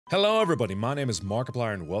Hello everybody, my name is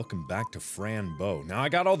Markiplier and welcome back to Fran. Now I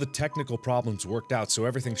got all the technical problems worked out so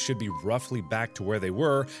everything should be roughly back to where they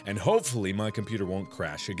were and hopefully my computer won't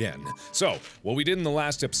crash again. So, what we did in the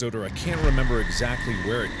last episode, or I can't remember exactly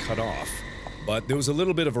where it cut off, but there was a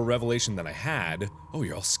little bit of a revelation that I had. Oh,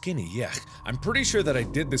 you're all skinny, yeah. I'm pretty sure that I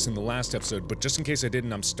did this in the last episode, but just in case I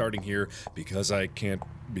didn't, I'm starting here because I can't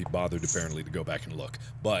be bothered apparently to go back and look.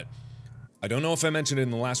 But I don't know if I mentioned it in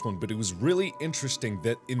the last one, but it was really interesting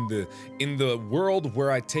that in the world where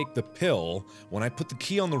I take the pill, when I put the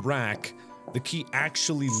key on the rack, the key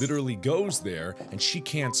actually literally goes there, and she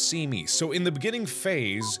can't see me. So in the beginning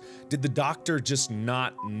phase, did the doctor just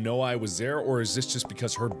not know I was there, or is this just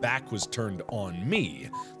because her back was turned on me?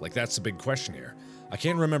 Like, that's the big question here. I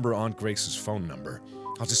can't remember Aunt Grace's phone number.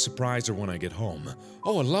 I'll just surprise her when I get home.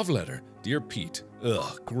 Oh, a love letter. Dear Pete.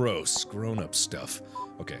 Ugh, gross, grown-up stuff.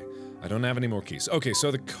 Okay. I don't have any more keys. Okay, so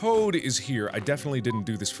the code is here. I definitely didn't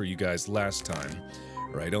do this for you guys last time.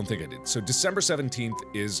 Or I don't think I did. So December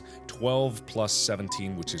 17th is 12 plus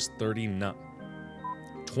 17, which is 29,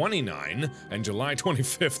 and July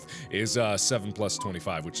 25th is 7 plus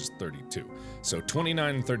 25, which is 32. So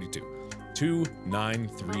 29 and 32.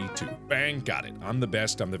 2932. Bang, got it. I'm the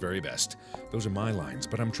best, I'm the very best. Those are my lines,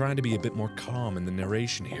 but I'm trying to be a bit more calm in the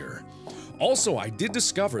narration here. Also, I did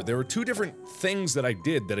discover there were two different things that I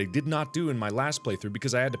did not do in my last playthrough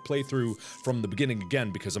because I had to play through from the beginning again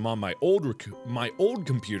because I'm on my old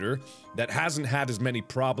computer that hasn't had as many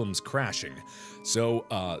problems crashing. So,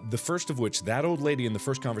 the first of which, that old lady in the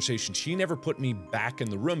first conversation, she never put me back in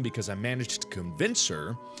the room because I managed to convince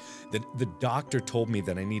her that the doctor told me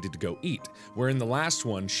that I needed to go eat. Where in the last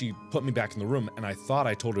one, she put me back in the room and I thought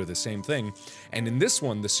I told her the same thing. And in this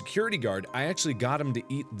one, the security guard, I actually got him to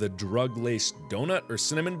eat the drug-laced donut or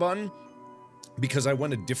cinnamon bun because I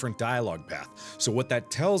went a different dialogue path. So what that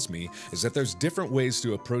tells me is that there's different ways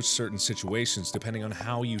to approach certain situations depending on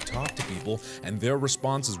how you talk to people, and their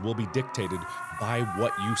responses will be dictated by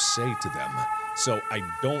what you say to them. So I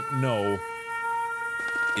don't know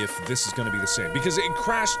if this is gonna be the same, because it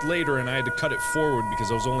crashed later and I had to cut it forward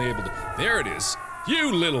because I was only able to— there it is!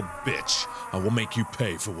 You little bitch! I will make you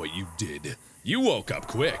pay for what you did. You woke up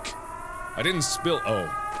quick. I didn't spill— oh.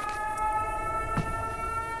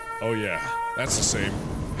 Oh yeah, that's the same.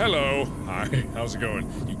 Hello! Hi, how's it going?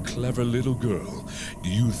 You clever little girl. Do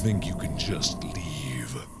you think you can just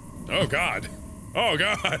leave? Oh god! Oh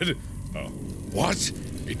god! Oh. What?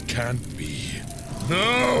 It can't be.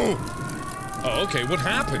 No! Oh, okay, what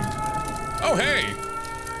happened? Oh, hey!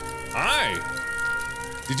 Hi!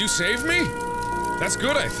 Did you save me? That's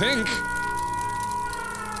good, I think.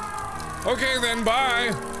 Okay then,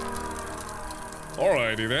 bye!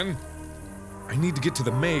 Alrighty then. I need to get to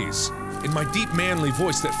the maze, in my deep manly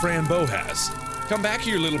voice that Fran has. Come back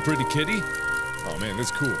here, little pretty kitty. Oh man,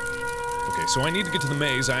 that's cool. Okay, so I need to get to the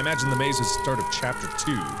maze. I imagine the maze is the start of chapter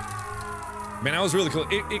 2. Man, that was really cool.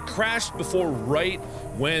 It crashed before right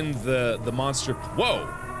when the monster— whoa!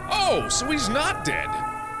 Oh, so he's not dead!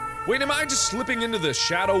 Wait, am I just slipping into the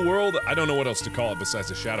shadow world? I don't know what else to call it besides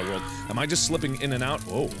the shadow world. Am I just slipping in and out?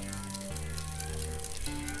 Whoa.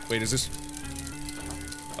 Wait, is this—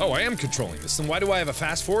 oh, I am controlling this. Then why do I have a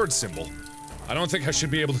fast forward symbol? I don't think I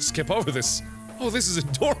should be able to skip over this. Oh, this is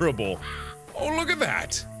adorable. Oh, look at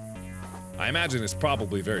that! I imagine it's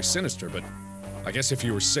probably very sinister, but I guess if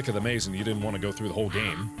you were sick of the maze and you didn't want to go through the whole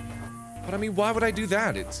game. But I mean, why would I do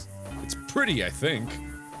that? It's pretty, I think.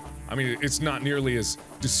 I mean, it's not nearly as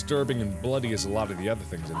disturbing and bloody as a lot of the other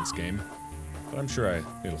things in this game. But I'm sure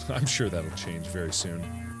I'm sure that'll change very soon.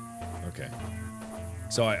 Okay.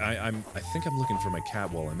 So I think I'm looking for my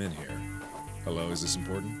cat while I'm in here. Hello, is this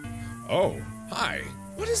important? Oh, hi.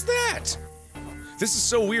 What is that? This is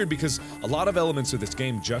so weird because a lot of elements of this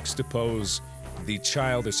game juxtapose the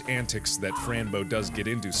childish antics that Franbo does get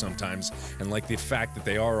into sometimes, and like the fact that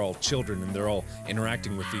they are all children and they're all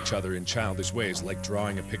interacting with each other in childish ways, like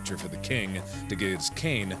drawing a picture for the king to get his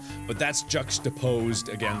cane, but that's juxtaposed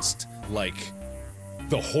against, like,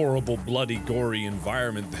 the horrible, bloody, gory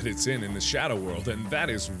environment that it's in the shadow world, and that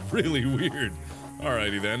is really weird.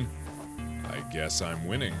 Alrighty then. I guess I'm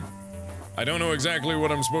winning. I don't know exactly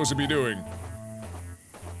what I'm supposed to be doing.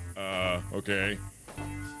 Okay.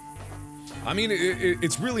 I mean,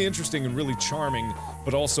 it's really interesting and really charming,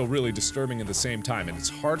 but also really disturbing at the same time, and it's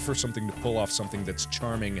hard for something to pull off something that's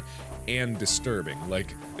charming and disturbing.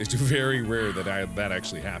 Like, it's very rare that that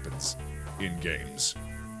actually happens in games.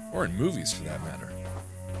 Or in movies, for that matter.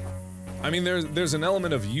 I mean, there's an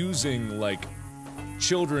element of using, like,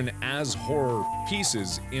 children as horror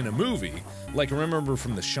pieces in a movie. Like, remember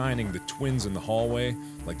from The Shining, the twins in the hallway?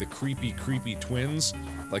 Like, the creepy, creepy twins?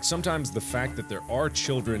 Like, sometimes the fact that there are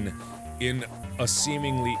children in a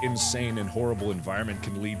seemingly insane and horrible environment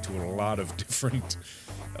can lead to a lot of different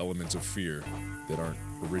elements of fear that aren't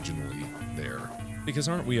originally there. Because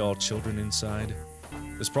aren't we all children inside?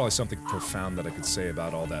 There's probably something profound that I could say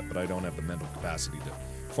about all that, but I don't have the mental capacity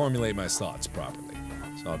to formulate my thoughts properly.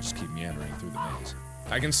 So I'll just keep meandering through the maze.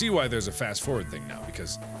 I can see why there's a fast forward thing now,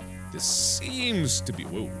 because this seems to be—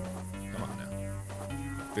 whoa, come on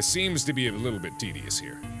now. This seems to be a little bit tedious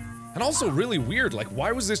here. And also really weird, like,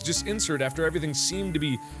 why was this just insert after everything seemed to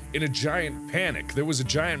be in a giant panic? There was a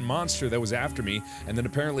giant monster that was after me, and then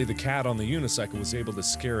apparently the cat on the unicycle was able to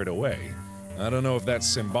scare it away. I don't know if that's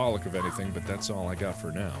symbolic of anything, but that's all I got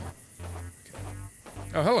for now. Okay.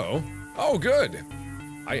 Oh, hello. Oh, good.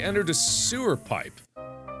 I entered a sewer pipe.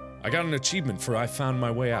 I got an achievement for I found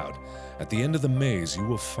my way out. At the end of the maze, you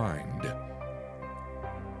will find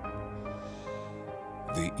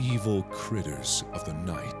the evil critters of the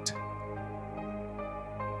night.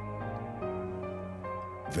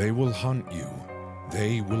 They will hunt you.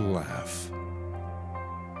 They will laugh.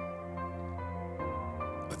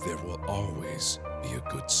 But there will always be a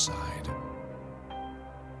good side.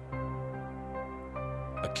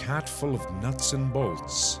 A cat full of nuts and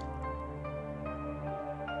bolts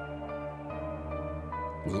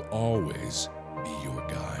will always be your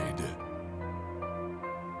guide.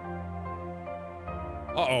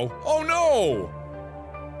 Uh-oh. Oh no!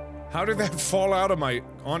 How did that fall out of my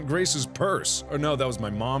Aunt Grace's purse? Or no, that was my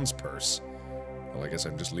mom's purse. Well, I guess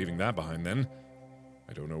I'm just leaving that behind then.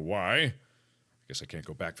 I don't know why. I guess I can't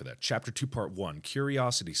go back for that. Chapter 2, Part 1,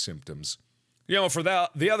 Curiosity Symptoms. You know, for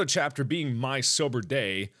the other chapter being my sober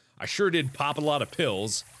day, I sure did pop a lot of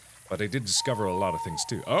pills, but I did discover a lot of things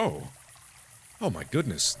too. Oh. Oh my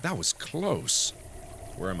goodness, that was close.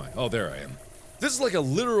 Where am I? Oh, there I am. This is like a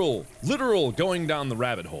literal going down the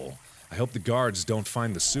rabbit hole. I hope the guards don't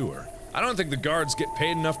find the sewer. I don't think the guards get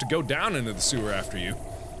paid enough to go down into the sewer after you.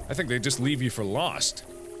 I think they just leave you for lost.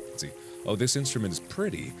 Let's see. Oh, this instrument is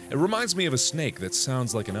pretty. It reminds me of a snake that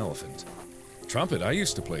sounds like an elephant. Trumpet, I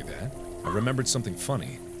used to play that. I remembered something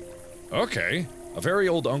funny. Okay. A very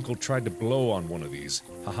old uncle tried to blow on one of these.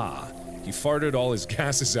 Haha. He farted all his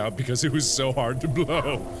gases out because it was so hard to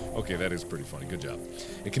blow. Okay, that is pretty funny. Good job.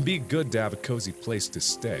 It can be good to have a cozy place to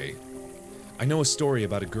stay. I know a story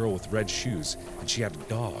about a girl with red shoes, and she had a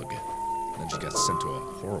dog. And then she got sent to a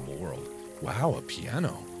horrible world. Wow, a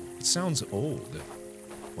piano. It sounds old.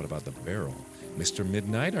 What about the barrel? Mr.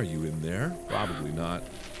 Midnight, are you in there? Probably not.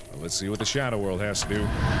 Well, let's see what the Shadow World has to do.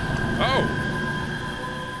 Oh!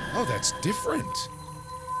 Oh, that's different.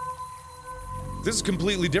 This is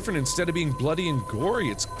completely different. Instead of being bloody and gory,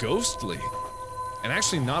 it's ghostly. And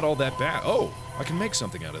actually not all that bad. Oh, I can make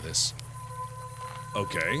something out of this.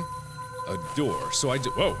 Okay. A door. So I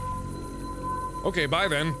do— whoa. Okay, bye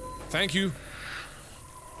then. Thank you.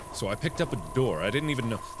 So I picked up a door. I didn't even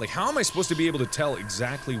know— like, how am I supposed to be able to tell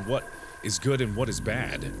exactly what is good and what is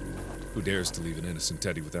bad? Who dares to leave an innocent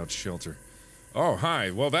teddy without shelter? Oh,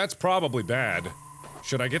 hi. Well, that's probably bad.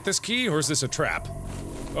 Should I get this key, or is this a trap?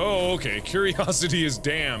 Oh, okay. Curiosity is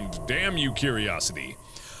damned. Damn you, curiosity.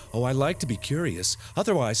 Oh, I like to be curious.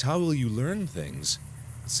 Otherwise, how will you learn things?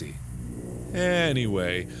 Let's see.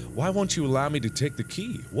 Anyway, why won't you allow me to take the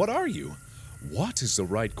key? What are you? What is the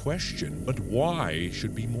right question, but why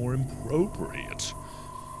should be more appropriate?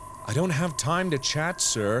 I don't have time to chat,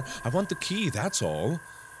 sir. I want the key, that's all.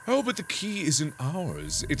 Oh, but the key isn't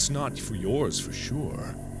ours. It's not for yours, for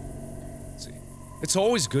sure. Let's see. It's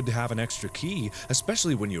always good to have an extra key,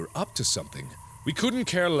 especially when you're up to something. We couldn't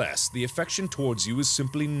care less. The affection towards you is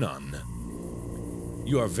simply none.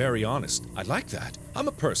 You are very honest. I like that. I'm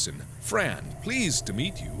a person. Fran, pleased to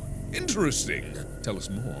meet you. Interesting. Tell us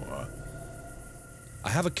more. I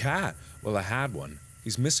have a cat. Well, I had one.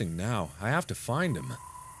 He's missing now. I have to find him.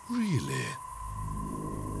 Really?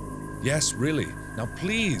 Yes, really. Now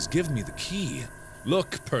please give me the key.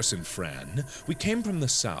 Look, Person Fran, we came from the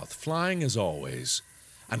south, flying as always.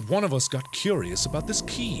 And one of us got curious about this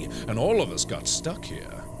key, and all of us got stuck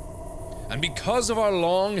here. And because of our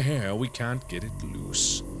long hair, we can't get it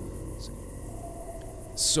loose.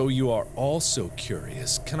 So you are also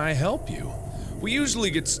curious. Can I help you? We usually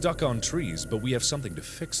get stuck on trees, but we have something to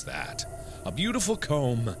fix that. A beautiful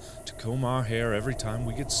comb to comb our hair every time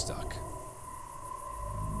we get stuck.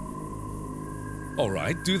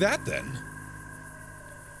 Alright, do that then.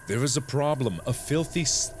 There is a problem. A filthy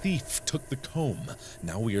thief took the comb.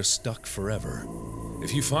 Now we are stuck forever.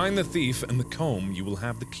 If you find the thief and the comb, you will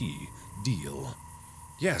have the key. Deal.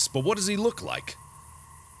 Yes, but what does he look like?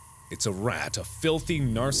 It's a rat, a filthy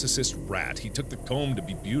narcissist rat. He took the comb to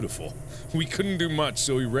be beautiful. We couldn't do much,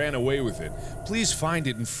 so he ran away with it. Please find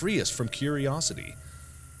it and free us from curiosity.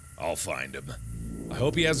 I'll find him. I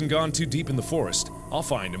hope he hasn't gone too deep in the forest. I'll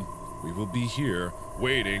find him. We will be here,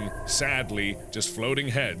 waiting, sadly, just floating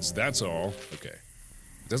heads, that's all. Okay.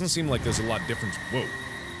 It doesn't seem like there's a lot different. Whoa.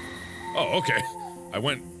 Oh, okay. I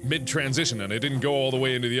went mid-transition and I didn't go all the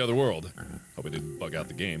way into the other world. Hope I didn't bug out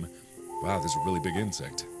the game. Wow, there's a really big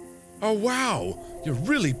insect. Oh, wow! You're a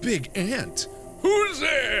really big ant! Who's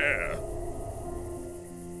there?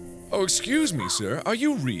 Oh, excuse me, sir. Are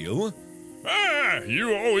you real? Ah,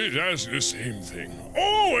 you always ask the same thing.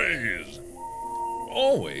 Always!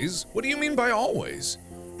 Always? What do you mean by always?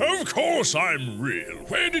 Of course I'm real.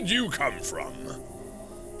 Where did you come from?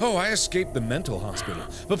 Oh, I escaped the mental hospital.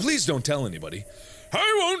 But please don't tell anybody.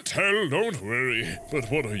 I won't tell, don't worry. But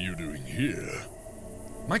what are you doing here?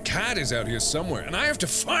 My cat is out here somewhere, and I have to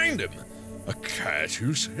find him! A cat,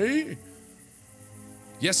 you say?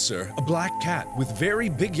 Yes, sir. A black cat with very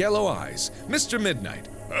big yellow eyes. Mr. Midnight.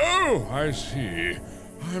 Oh, I see.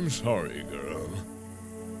 I'm sorry, girl.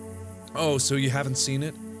 Oh, so you haven't seen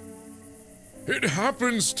it? It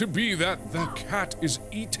happens to be that the cat is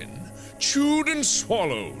eaten, chewed and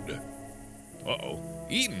swallowed. Uh-oh.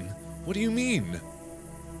 Eaten? What do you mean?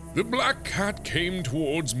 The black cat came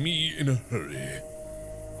towards me in a hurry.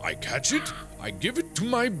 I catch it, I give it to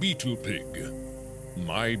my beetle pig.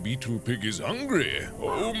 My beetle pig is hungry.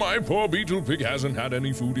 Oh, my poor beetle pig hasn't had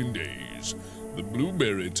any food in days. The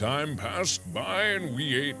blueberry time passed by and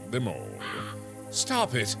we ate them all.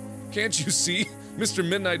 Stop it. Can't you see? Mr.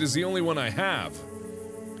 Midnight is the only one I have.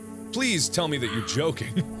 Please tell me that you're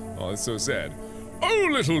joking. Oh, that's so sad. Oh,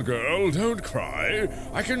 little girl, don't cry.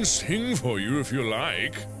 I can sing for you if you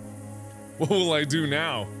like. What will I do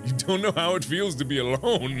now? You don't know how it feels to be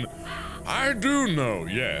alone. I do know,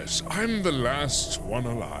 yes. I'm the last one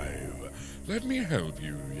alive. Let me help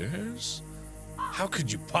you, yes? How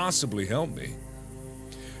could you possibly help me?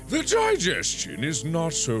 The digestion is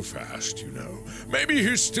not so fast, you know. Maybe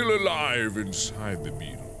he's still alive inside the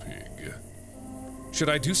beetle pig. Should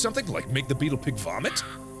I do something like make the beetle pig vomit?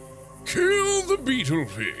 Kill the beetle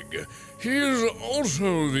pig. He is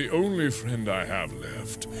also the only friend I have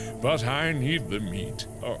left, but I need the meat.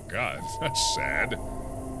 Oh God, that's sad.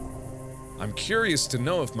 I'm curious to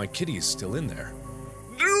know if my kitty is still in there.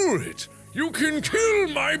 Do it! You can kill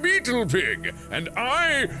my beetle pig, and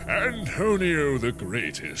I, Antonio the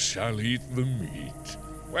Greatest, shall eat the meat.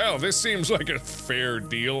 Well, this seems like a fair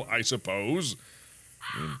deal, I suppose.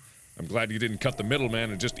 I'm glad you didn't cut the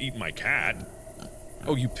middleman and just eat my cat.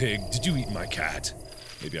 Oh, you pig, did you eat my cat?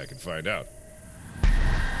 Maybe I can find out.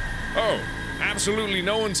 Oh, absolutely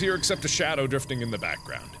no one's here except a shadow drifting in the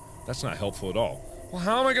background. That's not helpful at all. Well,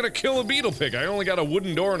 how am I gonna kill a beetle pig? I only got a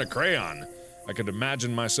wooden door and a crayon. I could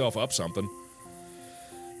imagine myself up something.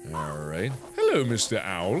 Alright. Hello, Mr.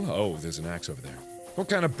 Owl. Oh, there's an axe over there. What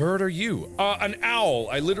kind of bird are you? An owl.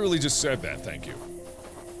 I literally just said that, thank you.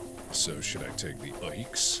 So, should I take the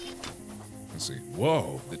axe? Let's see.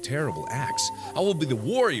 Whoa, the terrible axe. I will be the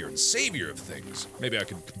warrior and savior of things. Maybe I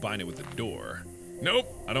could combine it with the door. Nope,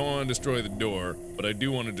 I don't want to destroy the door, but I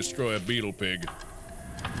do want to destroy a beetle pig.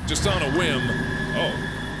 Just on a whim. Oh,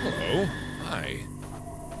 hello. Hi.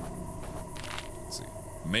 Let's see.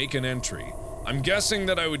 Make an entry. I'm guessing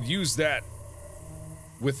that I would use that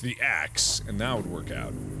with the axe, and that would work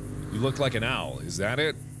out. You look like an owl, is that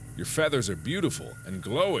it? Your feathers are beautiful and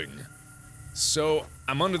glowing. So,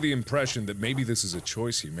 I'm under the impression that maybe this is a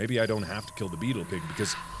choice here. Maybe I don't have to kill the beetle pig,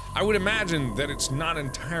 because I would imagine that it's not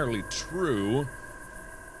entirely true.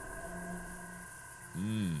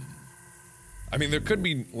 I mean, there could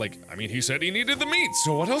be, like, I mean, he said he needed the meat,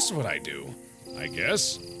 so what else would I do? I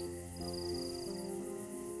guess.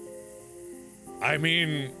 I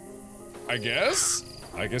mean, I guess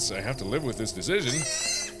I have to live with this decision.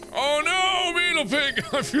 Oh no, beetle pig!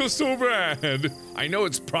 I feel so bad. I know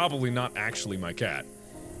it's probably not actually my cat.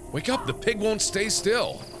 Wake up, the pig won't stay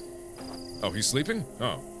still. Oh, he's sleeping?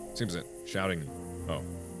 Oh, seems that shouting. Oh.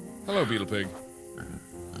 Hello, beetle pig.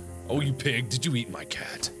 Oh, you pig, did you eat my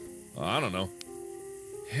cat? I don't know.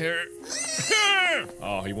 Here.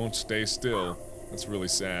 Oh, he won't stay still. That's really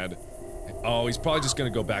sad. Oh, he's probably just gonna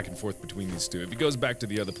go back and forth between these two. If he goes back to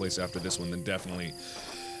the other place after this one, then definitely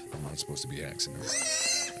I'm not supposed to be axing him.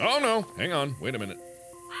 Oh no, hang on, wait a minute.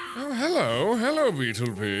 Oh, hello,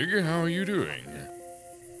 beetle pig. How are you doing?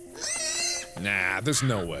 Nah, there's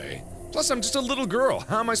no way. Plus, I'm just a little girl.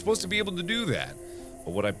 How am I supposed to be able to do that?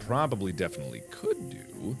 But what I probably definitely could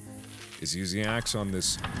do is use the axe on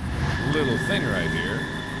this little thing right here,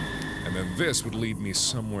 and then this would lead me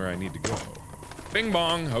somewhere I need to go. Bing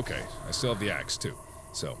bong. Okay, I still have the axe, too.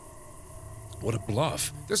 So, what a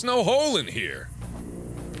bluff. There's no hole in here.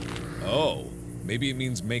 Oh, maybe it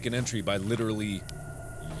means make an entry by literally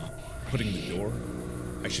putting the door.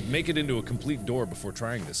 I should make it into a complete door before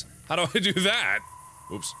trying this. How do I do that?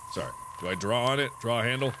 Oops, sorry. Do I draw on it? Draw a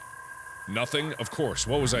handle? Nothing? Of course.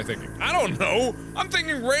 What was I thinking? I don't know! I'm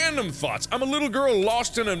thinking random thoughts. I'm a little girl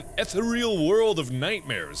lost in an ethereal world of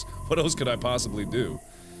nightmares. What else could I possibly do?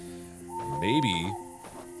 Maybe...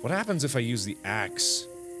 What happens if I use the axe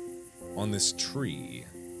on this tree?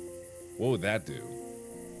 What would that do?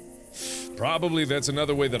 Probably that's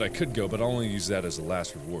another way that I could go, but I'll only use that as a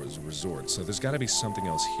last resort. So there's gotta be something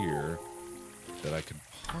else here that I could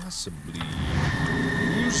possibly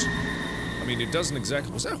use. I mean, it doesn't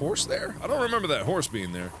exactly... Was that horse there? I don't remember that horse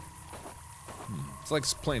being there. It's like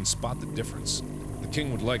playing Spot the Difference. The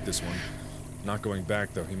king would like this one. Not going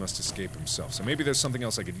back, though. He must escape himself. So maybe there's something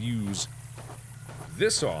else I could use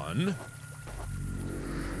this on.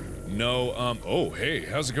 No, oh, hey,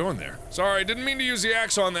 how's it going there? Sorry, didn't mean to use the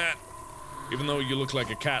axe on that. Even though you look like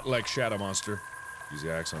a cat-like shadow monster. Use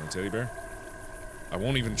the axe on a teddy bear? I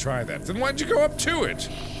won't even try that. Then why'd you go up to it?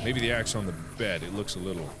 Maybe the axe on the bed. It looks a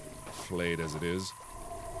little flayed as it is.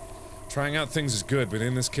 Trying out things is good, but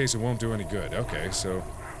in this case it won't do any good. Okay, so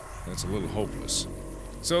that's a little hopeless.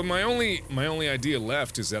 So my only idea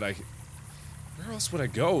left is that where else would I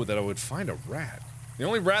go that I would find a rat? The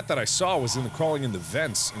only rat that I saw was crawling in the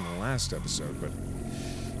vents in the last episode, but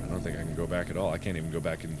I don't think I can go back at all. I can't even go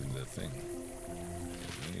back into the thing.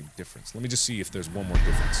 Any difference? Let me just see if there's one more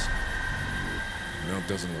difference. No, it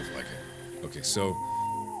doesn't look like it. Okay, so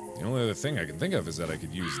the only other thing I can think of is that I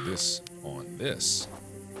could use this on this.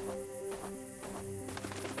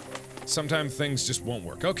 Sometimes things just won't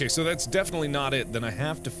work. Okay, so that's definitely not it. Then I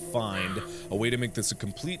have to find a way to make this a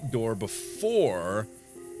complete door before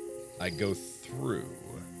I go through.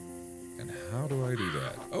 And how do I do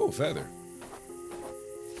that? Oh, feather.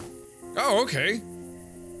 Oh, okay.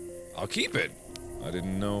 I'll keep it. I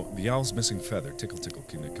didn't know. The owl's missing feather. Tickle, tickle.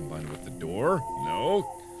 Can it combine with the door?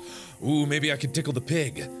 No. Ooh, maybe I could tickle the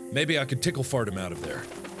pig. Maybe I could tickle fart him out of there.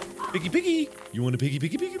 Piggy, piggy. You want a piggy,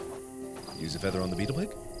 piggy, piggy? Use a feather on the beetle pig?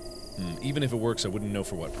 Even if it works, I wouldn't know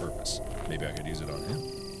for what purpose. Maybe I could use it on him.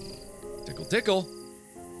 Tickle, tickle.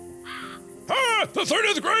 Ah! The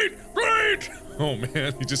 30th grade! Great! Oh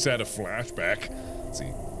man, he just had a flashback. Let's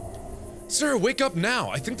see. Sir, wake up now.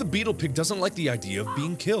 I think the beetle pig doesn't like the idea of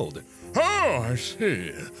being killed. Oh, I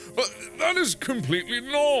see. But that is completely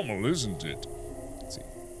normal, isn't it? Let's see.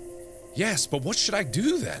 Yes, but what should I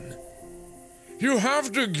do then? You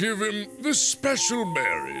have to give him the special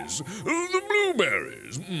berries. The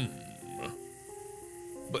blueberries.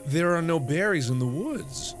 But there are no berries in the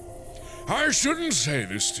woods. I shouldn't say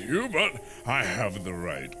this to you, but I have the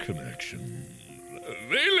right connection.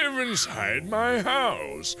 They live inside my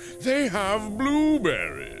house. They have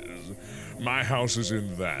blueberries. My house is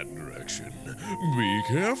in that direction. Be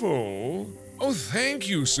careful. Oh, thank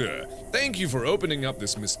you, sir. Thank you for opening up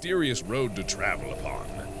this mysterious road to travel upon.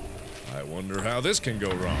 I wonder how this can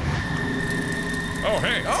go wrong. Oh,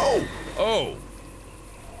 hey. Oh! Oh.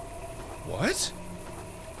 What?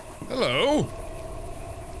 Hello?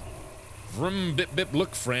 Vrim, bip, bip,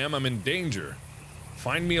 look, Fram, I'm in danger.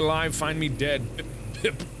 Find me alive, find me dead. Bip,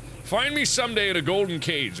 bip. Find me someday at a golden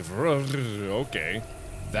cage. Okay.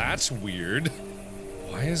 That's weird.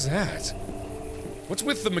 Why is that? What's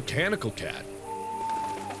with the mechanical cat?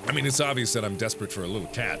 I mean, it's obvious that I'm desperate for a little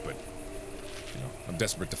cat, but... You know, I'm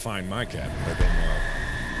desperate to find my cat, but I don't know...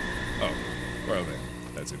 Oh, well then,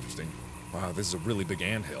 that's interesting. Wow, this is a really big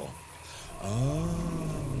anthill. Oh,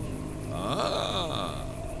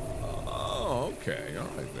 okay,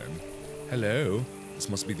 alright then. Hello. This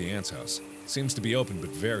must be the ant's house. Seems to be open, but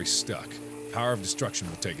very stuck. Power of destruction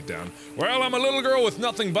will take it down. Well, I'm a little girl with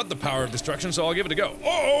nothing but the power of destruction, so I'll give it a go.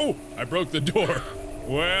 Oh! I broke the door.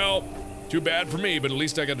 Well, too bad for me, but at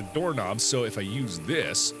least I got a doorknob, so if I use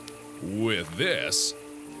this with this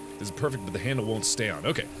is perfect, but the handle won't stay on.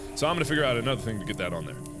 Okay, so I'm gonna figure out another thing to get that on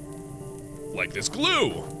there. Like this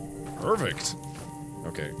glue! Perfect.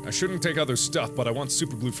 Okay, I shouldn't take other stuff, but I want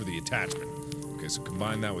super glue for the attachment. Okay, so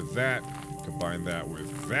combine that with that, combine that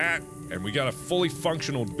with that, and we got a fully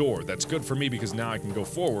functional door. That's good for me because now I can go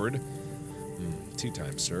forward. Tea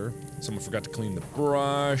time, sir. Someone forgot to clean the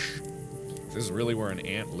brush. This is really where an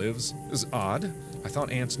ant lives? This is odd. I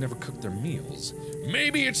thought ants never cooked their meals.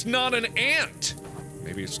 Maybe it's not an ant!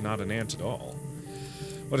 Maybe it's not an ant at all.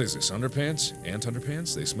 What is this, underpants? Ant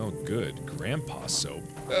underpants? They smell good. Grandpa soap.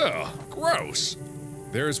 Ugh, gross!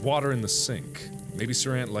 There's water in the sink. Maybe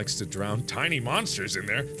Sir Ant likes to drown tiny monsters in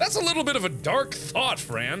there. That's a little bit of a dark thought,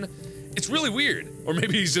 Fran. It's really weird. Or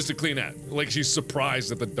maybe he's just a cleanette. Like, she's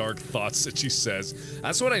surprised at the dark thoughts that she says.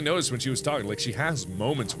 That's what I noticed when she was talking. Like, she has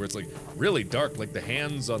moments where it's, like, really dark. Like, the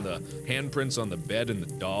handprints on the bed and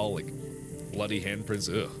the doll. Like, bloody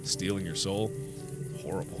handprints. Ugh. Stealing your soul.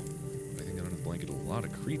 Horrible. But I think under the blanket, a lot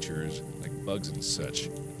of creatures, like bugs and such,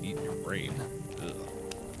 eat your brain. Ugh.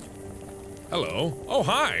 Hello. Oh,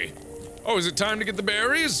 hi. Oh, is it time to get the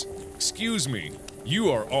berries? Excuse me.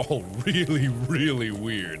 You are all really, really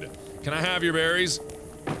weird. Can I have your berries?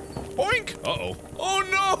 Boink! Uh-oh. Oh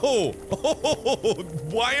no! Oh,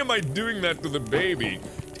 why am I doing that to the baby?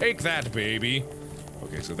 Take that, baby.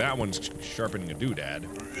 Okay, so that one's sharpening a doodad.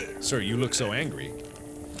 Sir, you look so angry.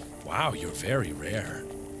 Wow, you're very rare.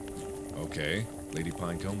 Okay. Lady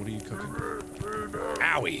Pinecone, what are you cooking?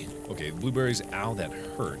 Owie! Okay, blueberries, ow, that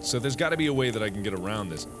hurt. So there's gotta be a way that I can get around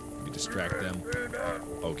this. Maybe distract them.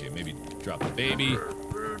 Okay, maybe drop the baby.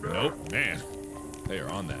 Nope, man. They are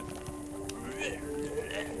on that.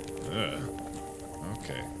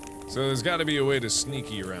 Okay. So there's got to be a way to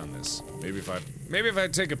sneaky around this. Maybe if I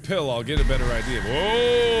take a pill, I'll get a better idea.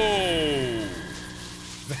 Whoa!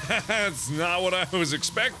 That's not what I was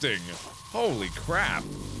expecting. Holy crap.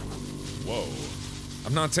 Whoa.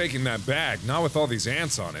 I'm not taking that bag, not with all these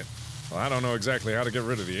ants on it. Well, I don't know exactly how to get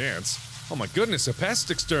rid of the ants. Oh my goodness, a pest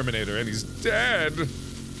exterminator, and he's dead. Okay,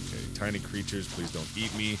 tiny creatures, please don't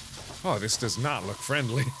eat me. Oh, this does not look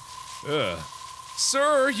friendly. Ugh.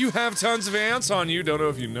 Sir, you have tons of ants on you. Don't know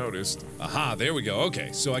if you noticed. Aha, there we go.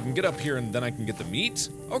 Okay, so I can get up here and then I can get the meat?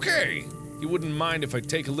 Okay. You wouldn't mind if I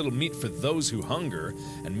take a little meat for those who hunger,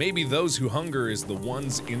 and maybe those who hunger is the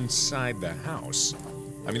ones inside the house.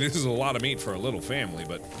 I mean, this is a lot of meat for a little family,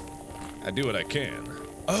 but I do what I can.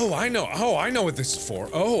 Oh, I know what this is for.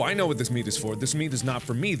 Oh, I know what this meat is for. This meat is not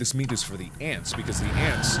for me. This meat is for the ants, because the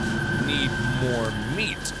ants need more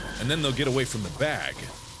meat, and then they'll get away from the bag.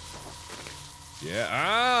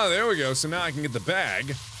 Yeah, there we go. So now I can get the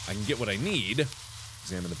bag. I can get what I need.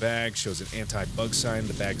 Examine the bag, shows an anti-bug sign.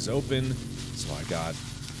 The bag's open. So I got,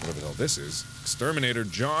 whatever the hell this is, Exterminator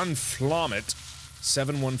John Flommet,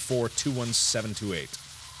 714-21728.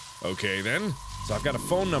 Okay, then. So I've got a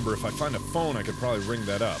phone number. If I find a phone, I could probably ring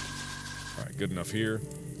that up. Alright, good enough here.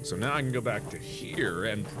 So now I can go back to here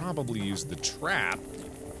and probably use the trap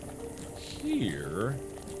here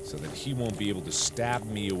so that he won't be able to stab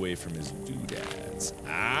me away from his doodads.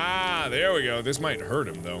 Ah, there we go. This might hurt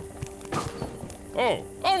him, though. Oh,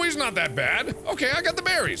 he's not that bad. Okay, I got the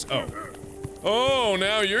berries. Oh,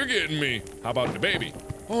 now you're getting me. How about the baby?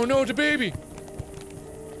 Oh no, the baby.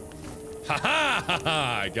 Ha ha ha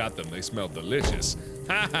ha! I got them. They smell delicious.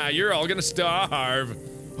 Ha ha! You're all gonna starve.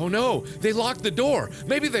 Oh no! They locked the door.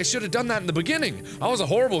 Maybe they should have done that in the beginning. I was a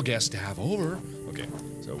horrible guest to have over. Okay,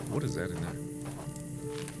 so what is that in there?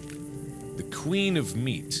 The Queen of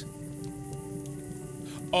Meat.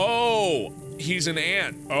 Oh, he's an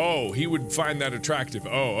ant. Oh, he would find that attractive.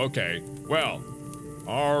 Oh, okay. Well,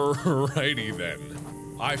 alrighty then.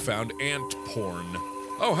 I found ant porn.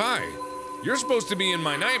 Oh, hi. You're supposed to be in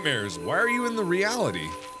my nightmares. Why are you in the reality?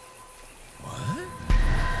 What?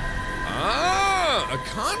 Ah, a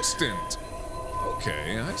constant.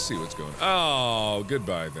 Okay, I see what's going on. Oh,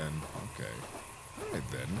 goodbye then. Okay. Alright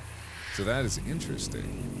then. So that is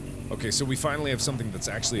interesting. Okay, so we finally have something that's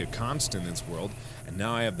actually a constant in this world, and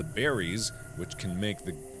now I have the berries, which can make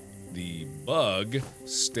the bug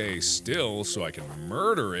stay still so I can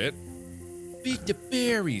murder it. Beat the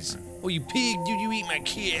berries. Oh, you pig, did you eat my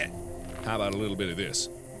cat? How about a little bit of this?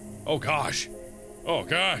 Oh gosh. Oh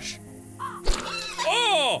gosh.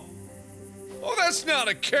 Oh! Oh, that's not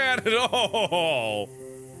a cat at all!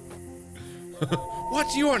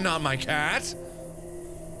 What? You are not my cat?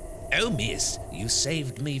 Oh, miss, you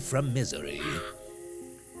saved me from misery.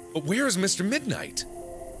 But where is Mr. Midnight?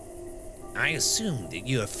 I assume that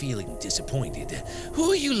you're feeling disappointed.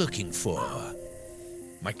 Who are you looking for?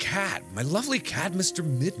 My cat. My lovely cat, Mr.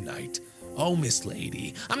 Midnight. Oh, Miss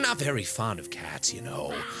Lady, I'm not very fond of cats, you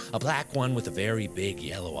know. A black one with a very big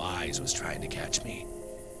yellow eyes was trying to catch me.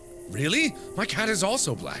 Really? My cat is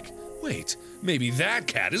also black. Wait, maybe that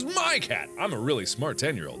cat is my cat. I'm a really smart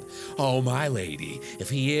 10-year-old. Oh, my lady, if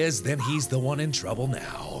he is, then he's the one in trouble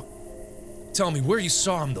now. Tell me where you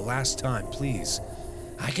saw him the last time, please.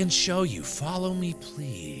 I can show you. Follow me,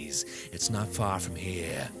 please. It's not far from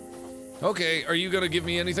here. Okay, are you gonna give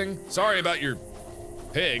me anything? Sorry about your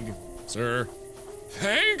pig, sir.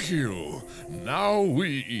 Thank you. Now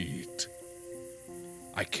we eat.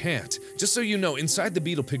 I can't. Just so you know, inside the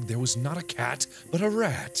beetle pig there was not a cat, but a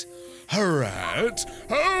rat. A rat?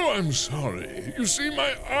 Oh, I'm sorry. You see,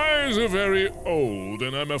 my eyes are very old,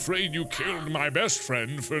 and I'm afraid you killed my best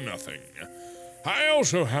friend for nothing. I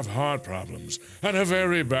also have heart problems and a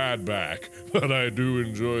very bad back, but I do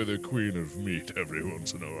enjoy the queen of meat every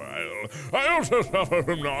once in a while. I also suffer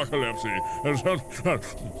from narcolepsy.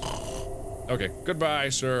 Okay, goodbye,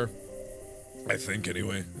 sir. I think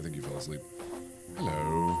anyway. I think you fell asleep.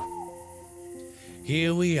 Hello.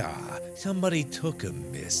 Here we are. Somebody took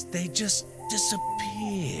 'em, miss. They just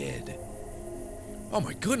disappeared. Oh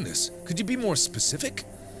my goodness. Could you be more specific?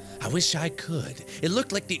 I wish I could. It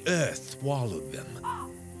looked like the earth swallowed them.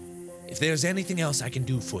 If there's anything else I can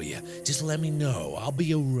do for you, just let me know. I'll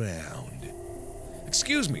be around.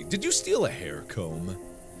 Excuse me, did you steal a hair comb?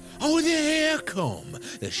 Oh, the hair comb.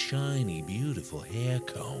 The shiny, beautiful hair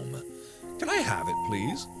comb. Can I have it,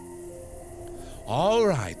 please? All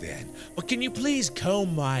right, then. But can you please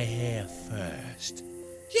comb my hair first?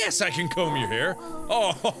 Yes, I can comb your hair.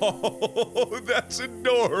 Oh, that's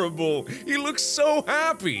adorable. He looks so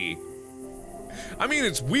happy. I mean,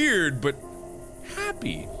 it's weird, but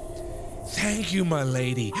happy. Thank you, my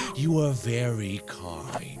lady. You are very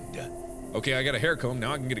kind. Okay, I got a hair comb.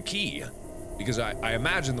 Now I can get a key. Because I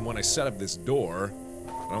imagine that when I set up this door,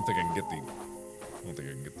 I don't think I can get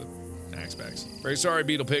the axe bags. Very sorry,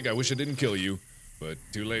 Beetle Pig. I wish I didn't kill you. But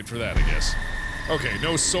too late for that, I guess. Okay,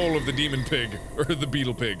 no soul of the demon pig, or the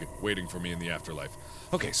beetle pig, waiting for me in the afterlife.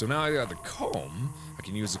 Okay, so now I got the comb. I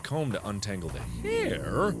can use the comb to untangle the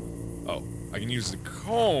hair. Oh, I can use the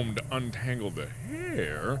comb to untangle the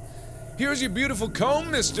hair. Here's your beautiful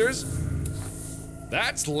comb, misters.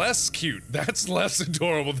 That's less cute. That's less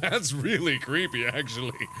adorable. That's really creepy,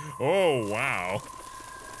 actually. Oh, wow.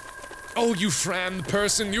 Oh, you Fran the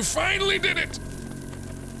person, you finally did it!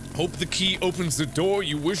 Hope the key opens the door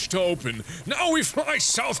you wish to open. Now we fly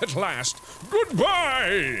south at last.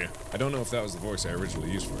 Goodbye! I don't know if that was the voice I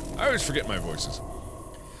originally used for it. I always forget my voices.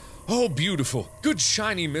 Oh, beautiful. Good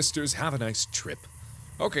shiny misters. Have a nice trip.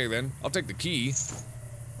 Okay, then. I'll take the key.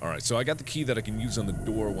 Alright, so I got the key that I can use on the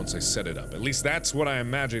door once I set it up. At least that's what I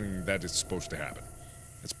imagine that is supposed to happen.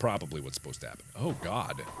 That's probably what's supposed to happen. Oh,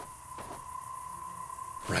 God.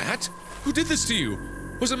 Rat? Who did this to you?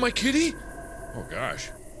 Was it my kitty? Oh, gosh.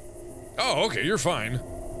 Oh, okay, you're fine.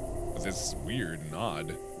 But this is weird and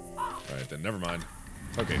odd. Alright, then never mind.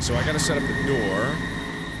 Okay, so I gotta set up the door.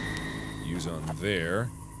 Use on there.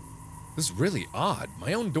 This is really odd.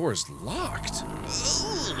 My own door is locked.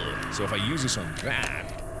 So if I use this on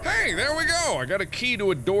that... Hey, there we go! I got a key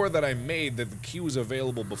to a door that I made that the key was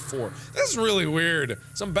available before. This is really weird.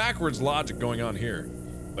 Some backwards logic going on here.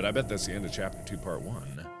 But I bet that's the end of Chapter 2, Part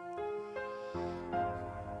 1.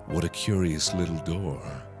 What a curious little door.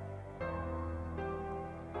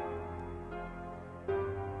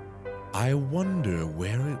 I wonder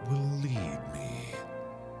where it will lead me.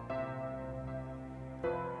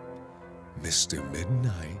 Mr.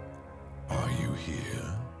 Midnight, are you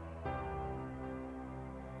here?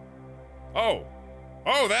 Oh.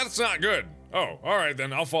 Oh, that's not good. Oh, alright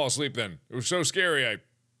then, I'll fall asleep then. It was so scary I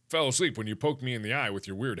fell asleep when you poked me in the eye with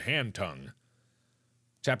your weird hand tongue.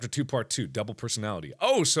 Chapter 2, Part 2, Double Personality.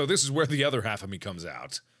 Oh, so this is where the other half of me comes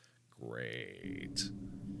out. Great.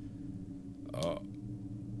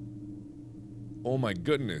 Oh my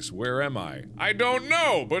goodness, where am I? I don't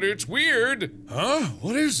know, but it's weird. Huh?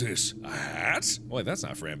 What is this? A hat? Wait, that's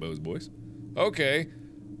not Frambo's voice. Okay.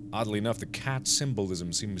 Oddly enough, the cat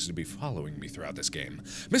symbolism seems to be following me throughout this game.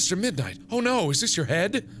 Mr. Midnight! Oh no, is this your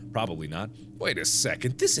head? Probably not. Wait a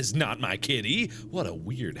second, this is not my kitty! What a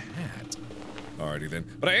weird hat. Alrighty then.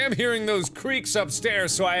 But I am hearing those creaks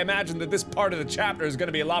upstairs, so I imagine that this part of the chapter is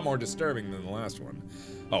gonna be a lot more disturbing than the last one.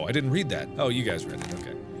 Oh, I didn't read that. Oh, you guys read it,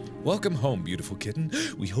 okay. Welcome home, beautiful kitten.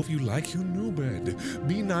 We hope you like your new bed.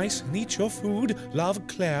 Be nice and eat your food. Love,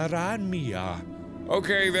 Clara and Mia.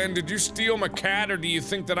 Okay then, did you steal my cat or do you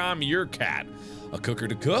think that I'm your cat? A cooker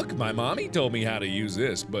to cook? My mommy told me how to use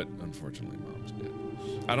this, but unfortunately mom's dead.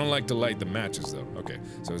 I don't like to light the matches though. Okay,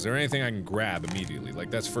 so is there anything I can grab immediately?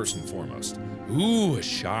 Like that's first and foremost. Ooh, a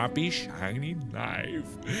sharpy, shiny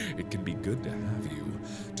knife. It can be good to have you.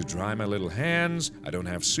 To dry my little hands. I don't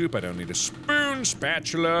have soup, I don't need a spoon,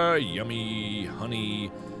 spatula, yummy, honey,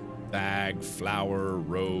 bag, flour,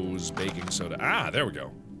 rose, baking soda. Ah, there we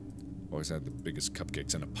go. Always had the biggest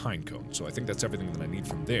cupcakes and a pine cone, so I think that's everything that I need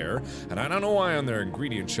from there. And I don't know why on their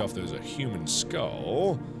ingredient shelf there's a human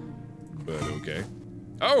skull, but okay.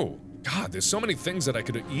 Oh, God, there's so many things that I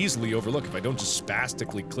could easily overlook if I don't just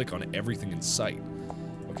spastically click on everything in sight.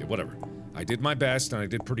 Okay, whatever. I did my best and I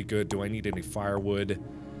did pretty good. Do I need any firewood?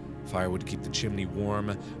 Firewood to keep the chimney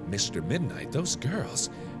warm. Mr. Midnight, those girls,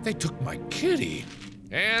 they took my kitty.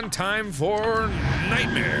 And time for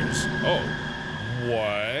nightmares. Oh.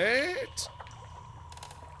 What?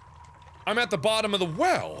 I'm at the bottom of the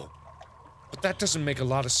well. But that doesn't make a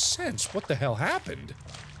lot of sense. What the hell happened?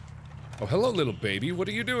 Oh, hello, little baby. What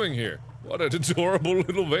are you doing here? What an adorable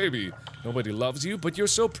little baby. Nobody loves you, but you're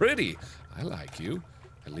so pretty. I like you.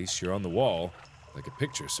 At least you're on the wall, like a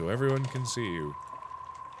picture, so everyone can see you.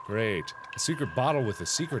 Great. A secret bottle with a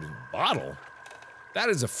secret bottle? That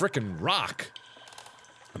is a frickin' rock.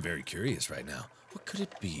 I'm very curious right now. What could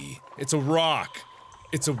it be? It's a rock.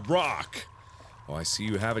 It's a rock. Oh, I see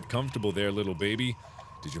you have it comfortable there, little baby.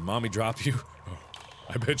 Did your mommy drop you? Oh,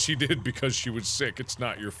 I bet she did because she was sick. It's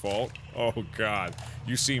not your fault. Oh, God.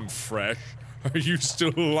 You seem fresh. Are you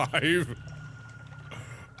still alive?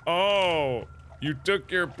 Oh, you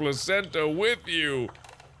took your placenta with you.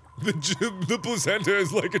 The placenta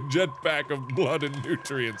is like a jetpack of blood and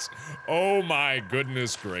nutrients. Oh my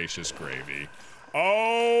goodness gracious gravy.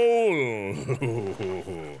 Oh.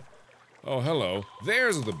 Oh, hello.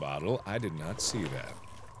 There's the bottle. I did not see that.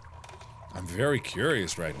 I'm very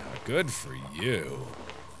curious right now. Good for you.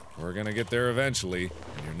 We're gonna get there eventually,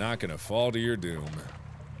 and you're not gonna fall to your doom.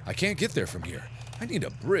 I can't get there from here. I need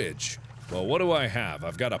a bridge. Well, what do I have?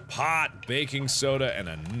 I've got a pot, baking soda, and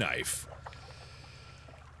a knife.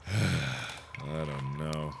 I don't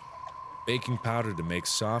know. Baking powder to make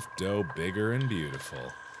soft dough bigger and beautiful.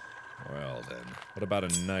 Well then, what about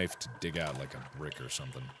a knife to dig out like a brick or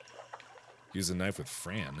something? Use a knife with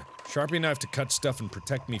Fran. Sharpie knife to cut stuff and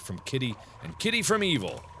protect me from Kitty, and Kitty from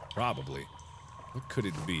evil. Probably. What could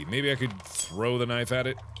it be? Maybe I could throw the knife at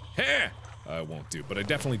it? Heh! I won't do, but I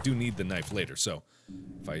definitely do need the knife later, so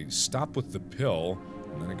if I stop with the pill,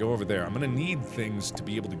 and then I go over there, I'm gonna need things to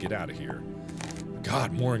be able to get out of here.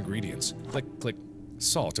 God, more ingredients. Click, click.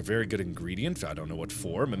 Salt, a very good ingredient. I don't know what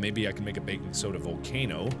for, but maybe I can make a baking soda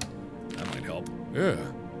volcano. That might help. Ugh.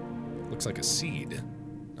 Looks like a seed.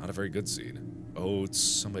 Not a very good seed. Oh, it's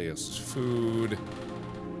somebody else's food.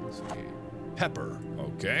 Let's see. Pepper.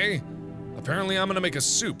 Okay. Apparently I'm gonna make a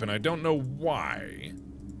soup, and I don't know why.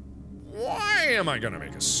 Why am I gonna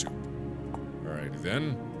make a soup? Alright,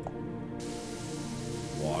 then.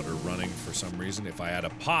 Water running for some reason. If I had a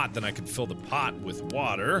pot, then I could fill the pot with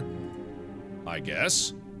water. I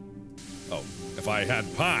guess. Oh, if I had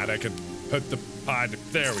pot, I could put the pot.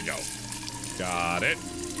 There we go. Got it.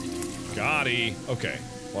 Got-y. Okay.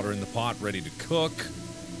 Water in the pot, ready to cook.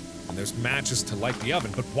 And there's matches to light the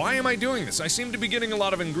oven. But why am I doing this? I seem to be getting a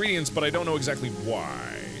lot of ingredients, but I don't know exactly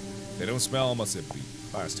why. They don't smell unless it be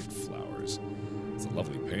plastic flowers. It's a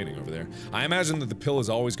lovely painting over there. I imagine that the pill is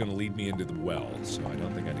always going to lead me into the well, so I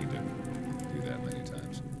don't think I need to do that many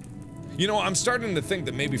times. You know, I'm starting to think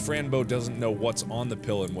that maybe Franbo doesn't know what's on the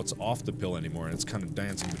pill and what's off the pill anymore, and it's kind of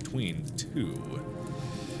dancing between the two.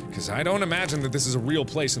 Because I don't imagine that this is a real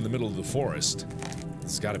place in the middle of the forest.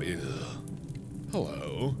 It's gotta be. Ugh.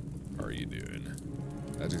 Hello. How are you doing?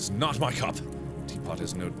 That is not my cup. Teapot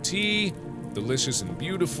has no tea. Delicious and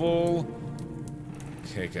beautiful.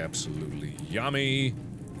 Cake absolutely yummy.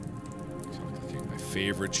 Chocolate cake my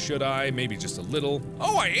favorite. Should I? Maybe just a little.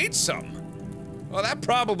 Oh, I ate some! Well, that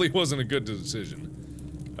probably wasn't a good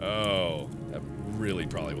decision. Oh, that really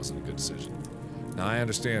probably wasn't a good decision. Now I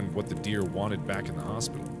understand what the deer wanted back in the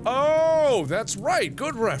hospital. Oh, that's right!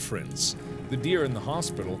 Good reference! The deer in the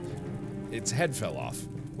hospital, its head fell off.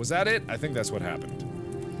 Was that it? I think that's what happened.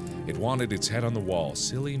 It wanted its head on the wall.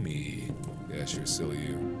 Silly me. Yeah, sure, silly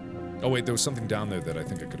you. Oh wait, there was something down there that I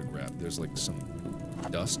think I could have grabbed. There's like some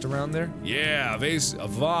dust around there? Yeah, a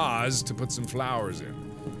vase to put some flowers in.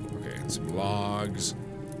 Okay, and some logs.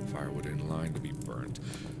 Firewood in line to be burnt.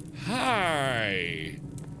 Hi!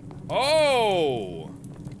 Oh!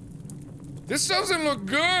 This doesn't look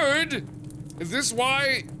good! Is this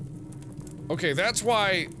why? Okay, that's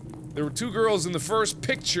why there were two girls in the first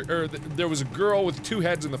picture, or there was a girl with two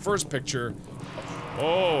heads in the first picture.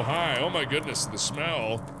 Oh, hi. Oh my goodness, the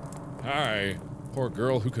smell. Hi. Poor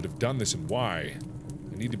girl, who could have done this and why?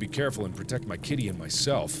 I need to be careful and protect my kitty and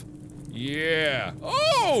myself. Yeah.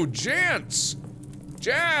 Oh, jants!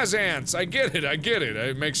 Jazz ants! I get it, I get it.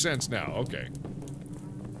 It makes sense now. Okay.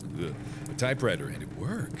 Ugh. A typewriter, and it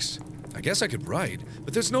works. I guess I could write,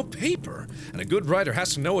 but there's no paper, and a good writer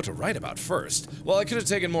has to know what to write about first. Well, I could have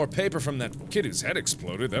taken more paper from that kid whose head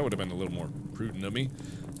exploded. That would have been a little more prudent of me.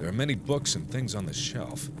 There are many books and things on the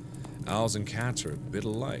shelf. Owls and cats are a bit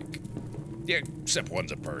alike. Yeah, except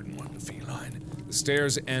one's a bird and one's a feline. The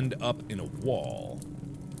stairs end up in a wall.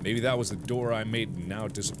 Maybe that was the door I made and now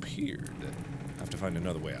it disappeared. I have to find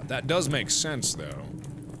another way out. That does make sense, though.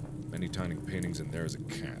 Many tiny paintings, and there's a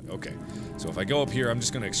cat. Okay, so if I go up here, I'm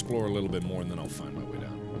just gonna explore a little bit more, and then I'll find my way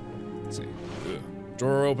down. Let's see. Ugh.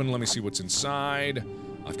 Drawer open, let me see what's inside.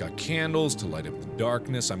 I've got candles to light up the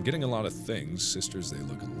darkness. I'm getting a lot of things. Sisters, they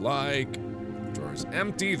look alike. Drawer bars.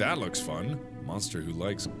 Empty, that looks fun. Monster who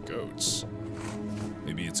likes goats.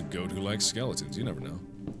 Maybe it's a goat who likes skeletons, you never know.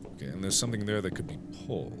 Okay, and there's something there that could be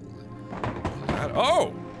pulled.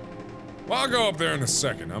 Oh! Well, I'll go up there in a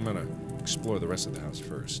second. I'm gonna explore the rest of the house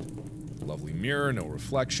first. Lovely mirror, no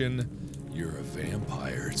reflection. You're a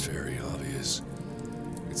vampire, it's very obvious.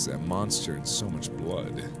 It's that monster and so much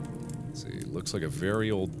blood. Let's see, it looks like a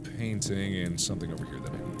very old painting and something over here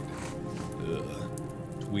that I need. Ugh.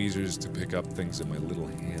 Tweezers to pick up things that my little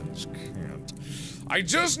hands can't. I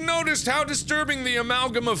just noticed how disturbing the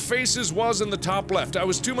amalgam of faces was in the top left. I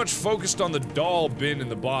was too much focused on the doll bin in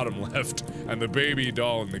the bottom left and the baby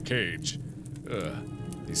doll in the cage. Ugh.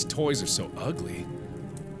 These toys are so ugly.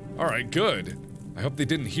 Alright, good. I hope they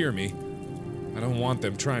didn't hear me. I don't want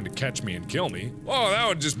them trying to catch me and kill me. Oh, that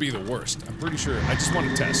would just be the worst. I'm pretty sure. I just want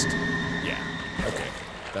to test. Yeah. Okay.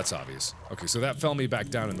 That's obvious. Okay, so that fell me back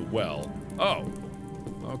down in the well. Oh.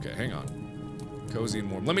 Okay, hang on. Cozy and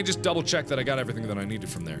warm. Let me just double check that I got everything that I needed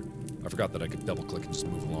from there. I forgot that I could double click and just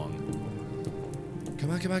move along.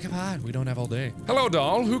 Come on, come on, come on. We don't have all day. Hello,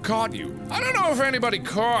 doll. Who caught you? I don't know if anybody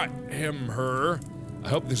caught him, her. I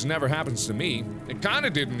hope this never happens to me. It kinda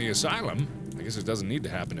did in the asylum. I guess it doesn't need to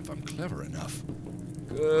happen if I'm clever enough.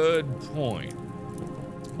 Good point.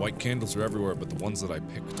 White candles are everywhere, but the ones that I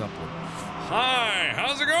picked up were... Hi!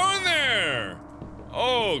 How's it going there?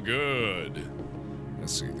 Oh, good.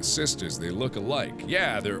 Let's see, the sisters, they look alike.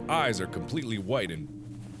 Yeah, their eyes are completely white and...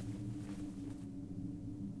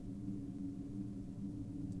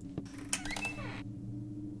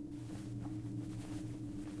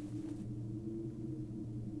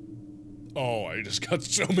 Oh, I just got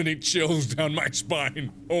so many chills down my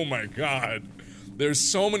spine. Oh my god. There's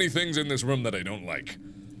so many things in this room that I don't like.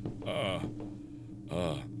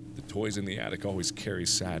 The toys in the attic always carry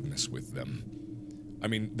sadness with them. I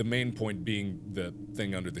mean, the main point being the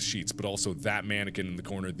thing under the sheets, but also that mannequin in the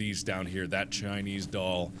corner, these down here, that Chinese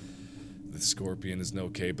doll. The scorpion isn't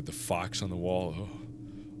okay, but the fox on the wall, oh,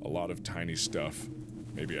 a lot of tiny stuff.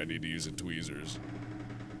 Maybe I need to use a tweezers.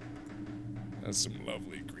 That's some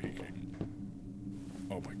lovely creaking.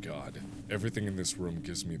 Oh my god. Everything in this room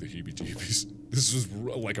gives me the heebie-jeebies. This is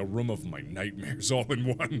like a room of my nightmares all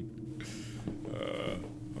in one.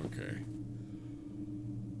 Okay.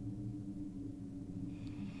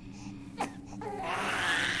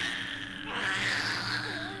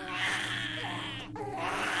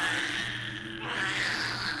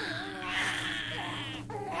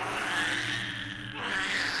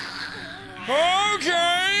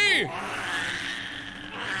 Okay!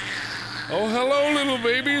 Oh, hello, little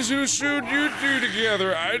babies. Who sewed you two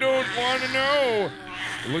together? I don't want to know.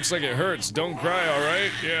 It looks like it hurts. Don't cry, all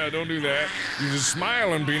right? Yeah, don't do that. You just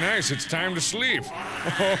smile and be nice. It's time to sleep.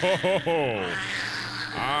 Oh.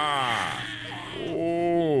 Ah.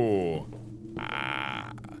 Oh.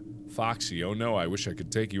 Ah. Foxy, oh no, I wish I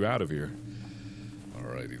could take you out of here.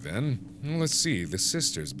 Alrighty then. Well, let's see, the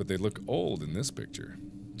sisters, but they look old in this picture.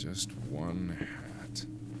 Just one hat.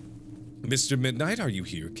 Mr. Midnight, are you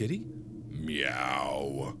here, kitty?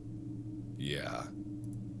 Meow. Yeah.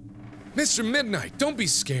 Mr. Midnight, don't be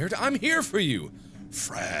scared. I'm here for you.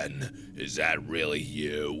 Fran, is that really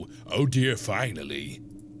you? Oh dear, finally.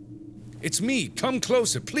 It's me. Come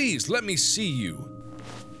closer, please. Let me see you.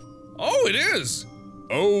 Oh, it is.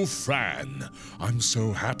 Oh, Fran, I'm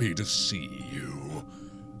so happy to see you.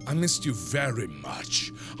 I missed you very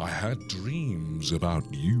much. I had dreams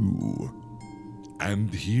about you.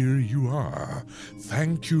 And here you are.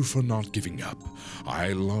 Thank you for not giving up.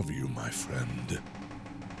 I love you, my friend.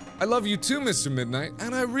 I love you too, Mr. Midnight,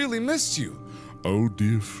 and I really missed you. Oh,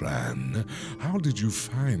 dear Fran, how did you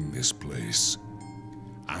find this place?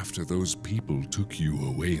 After those people took you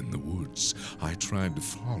away in the woods, I tried to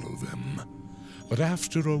follow them. But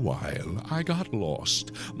after a while, I got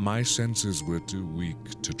lost. My senses were too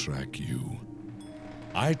weak to track you.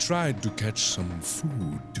 I tried to catch some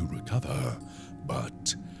food to recover,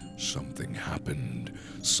 but something happened.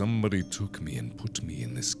 Somebody took me and put me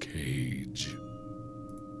in this cage.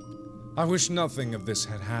 I wish nothing of this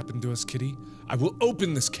had happened to us, kitty. I will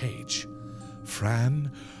open this cage.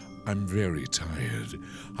 Fran, I'm very tired.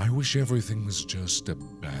 I wish everything was just a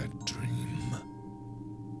bad dream.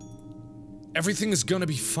 Everything is gonna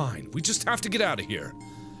be fine. We just have to get out of here.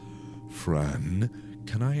 Fran,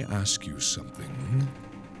 can I ask you something?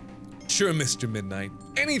 Sure, Mr. Midnight.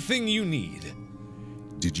 Anything you need.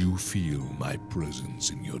 Did you feel my presence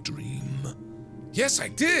in your dream? Yes, I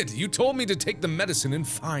did. You told me to take the medicine and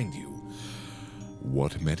find you.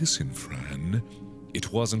 What medicine, Fran?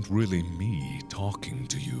 It wasn't really me talking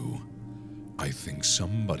to you. I think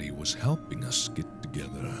somebody was helping us get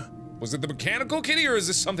together. Was it the mechanical kitty, or is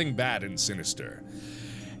this something bad and sinister?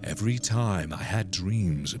 Every time I had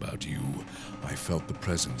dreams about you, I felt the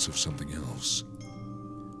presence of something else.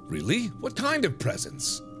 Really? What kind of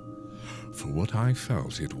presence? For what I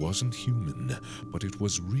felt, it wasn't human, but it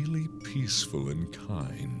was really peaceful and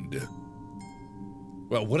kind.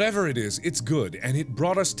 Well, whatever it is, it's good, and it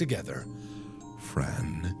brought us together.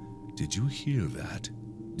 Fran, did you hear that?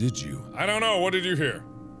 Did you? I don't know, what did you hear?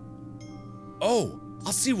 Oh,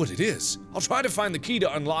 I'll see what it is. I'll try to find the key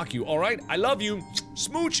to unlock you, alright? I love you.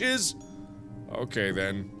 Smooches! Okay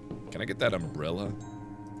then. Can I get that umbrella?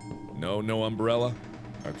 No umbrella?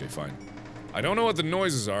 Okay, fine. I don't know what the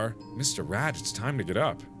noises are. Mr. Rat, it's time to get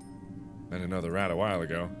up. Met another rat a while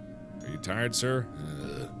ago. Are you tired, sir?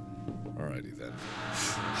 Alrighty then.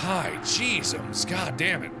 Hi, jeezums, god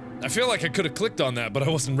damn it. I feel like I could have clicked on that, but I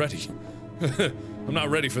wasn't ready. I'm not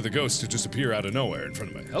ready for the ghost to just appear out of nowhere in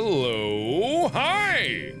front of me. Hello?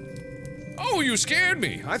 Hi! Oh, you scared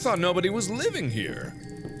me. I thought nobody was living here.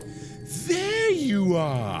 There you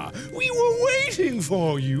are. We were waiting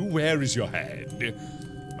for you. Where is your head?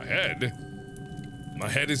 My head? My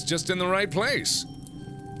head is just in the right place.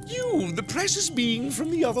 You, the precious being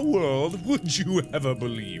from the other world, would you ever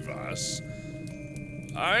believe us?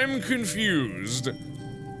 I'm confused.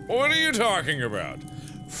 What are you talking about?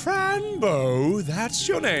 Franbo, that's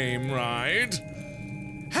your name, right?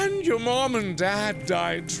 And your mom and dad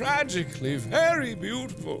died tragically, very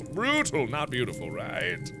beautiful. Brutal, not beautiful,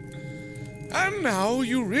 right? And now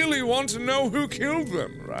you really want to know who killed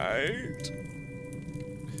them, right?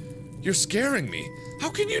 You're scaring me. How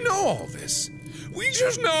can you know all this? We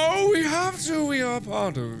just know we have to. We are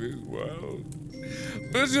part of this world.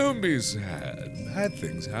 But don't be sad. Bad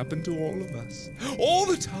things happen to all of us. All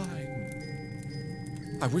the time.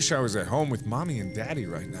 I wish I was at home with Mommy and Daddy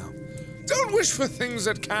right now. Don't wish for things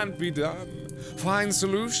that can't be done. Find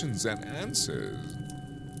solutions and answers.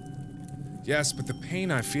 Yes, but the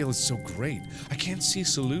pain I feel is so great. I can't see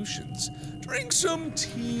solutions. Drink some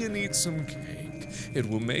tea and eat some cake. It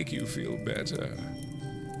will make you feel better.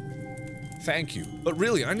 Thank you. But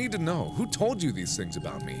really, I need to know. Who told you these things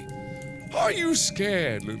about me? Are you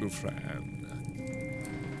scared, little Fran?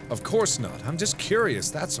 Of course not. I'm just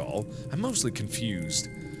curious, that's all. I'm mostly confused.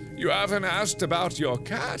 You haven't asked about your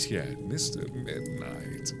cat yet, Mr.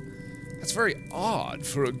 Midnight. That's very odd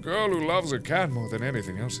for a girl who loves a cat more than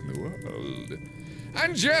anything else in the world.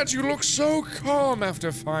 And yet you look so calm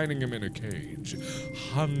after finding him in a cage,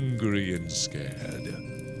 hungry and scared.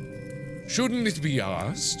 Shouldn't it be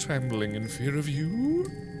us, trembling in fear of you?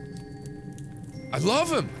 I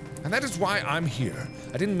love him, and that is why I'm here.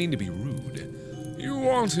 I didn't mean to be rude. You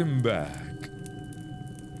want him back?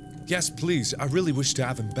 Yes, please. I really wish to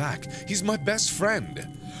have him back. He's my best friend.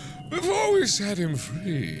 Before we set him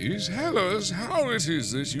free, tell us how it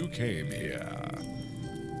is that you came here.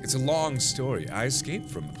 It's a long story. I escaped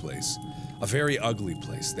from a place. A very ugly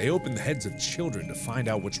place. They opened the heads of children to find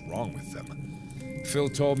out what's wrong with them. Phil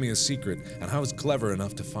told me a secret, and I was clever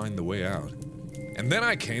enough to find the way out. And then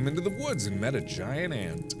I came into the woods and met a giant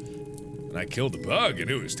ant. And I killed a bug,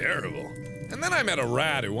 and it was terrible. And then I met a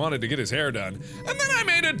rat who wanted to get his hair done. And then I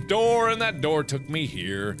made a door, and that door took me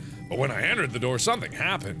here. But when I entered the door, something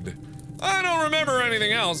happened. I don't remember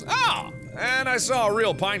anything else. Ah! And I saw a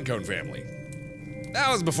real pinecone family.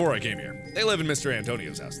 That was before I came here. They live in Mr.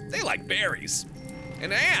 Antonio's house. They like berries.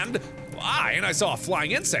 And I saw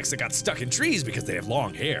flying insects that got stuck in trees because they have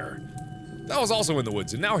long hair. That was also in the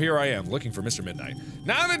woods, and now here I am, looking for Mr. Midnight.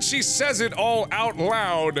 Now that she says it all out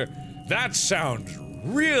loud, that sounds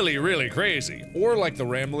really, really crazy. Or like the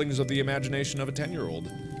ramblings of the imagination of a 10-year-old.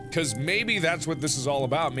 Because maybe that's what this is all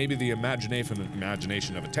about. Maybe the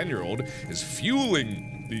imagination of a 10-year-old is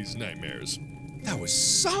fueling these nightmares. That was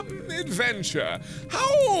some adventure. How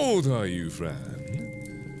old are you,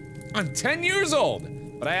 Fran? I'm 10 years old,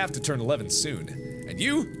 but I have to turn 11 soon. And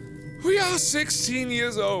you? We are 16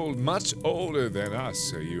 years old, much older than us,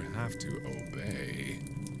 so you have to obey.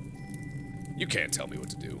 You can't tell me what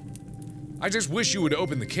to do. I just wish you would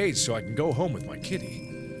open the cage so I can go home with my kitty.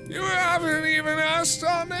 You haven't even asked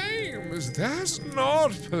our names. That's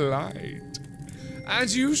not polite. And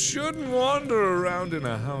you shouldn't wander around in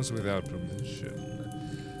a house without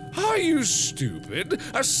permission. Are you stupid?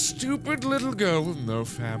 A stupid little girl with no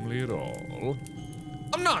family at all?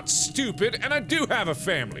 I'm not stupid, and I do have a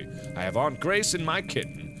family. I have Aunt Grace and my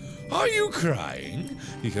kitten. Are you crying?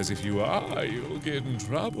 Because if you are, you'll get in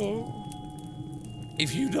trouble.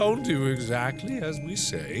 If you don't do exactly as we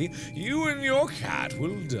say, you and your cat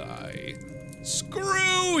will die.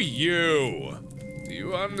 Screw you! Do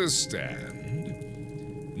you understand?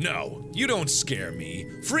 No, you don't scare me.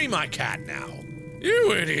 Free my cat now.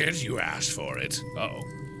 You idiot, you asked for it. Uh-oh.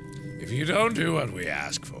 If you don't do what we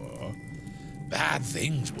ask for, bad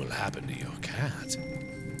things will happen to your cat.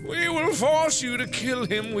 We will force you to kill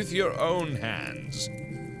him with your own hands.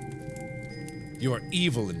 You are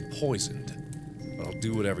evil and poisoned, but I'll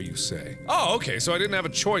do whatever you say. Oh, okay, so I didn't have a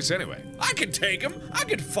choice anyway. I could take him, I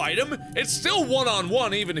could fight him. It's still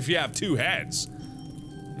one-on-one even if you have two heads.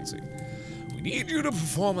 Let's see. We need you to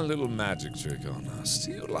perform a little magic trick on us.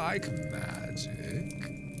 Do you like magic?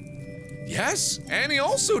 Yes, Annie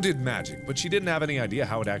also did magic, but she didn't have any idea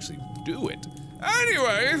how to actually do it.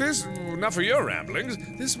 Anyway, enough of your ramblings.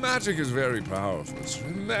 This magic is very powerful. It's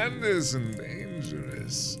tremendous and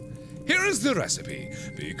dangerous. Here is the recipe.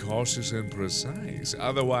 Be cautious and precise,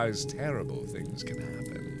 otherwise terrible things can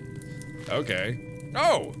happen. Okay.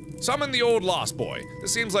 Oh, summon the old lost boy.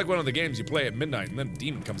 This seems like one of the games you play at midnight and then a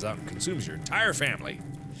demon comes out and consumes your entire family.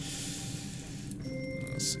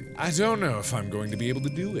 Let's see. I don't know if I'm going to be able to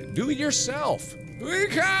do it. Do it yourself. We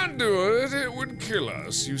can't do it. It would kill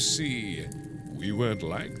us. You see, we weren't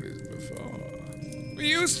like this before. We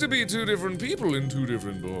used to be two different people in two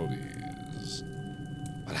different bodies.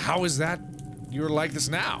 But how is that you're like this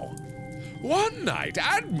now? One night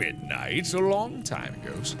at midnight, a long time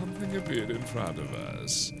ago, something appeared in front of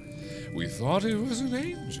us. We thought it was an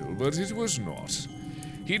angel, but it was not.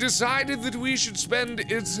 He decided that we should spend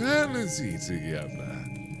eternity together.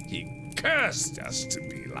 He cursed us to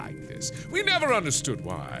be like this. We never understood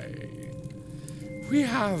why. We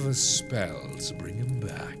have a spell to bring him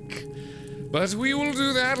back. But we will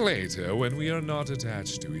do that later when we are not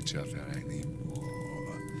attached to each other anymore.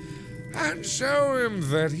 And show him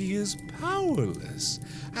that he is powerless,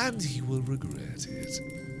 and he will regret it.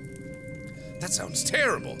 That sounds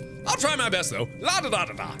terrible. I'll try my best though.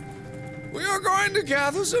 La-da-da-da-da. We are going to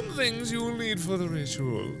gather some things you will need for the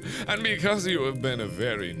ritual. And because you have been a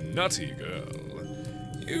very nutty girl,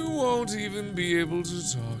 you won't even be able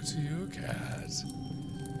to talk to your cat.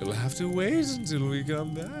 You'll have to wait until we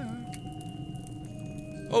come back.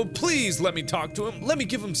 Oh, please let me talk to him. Let me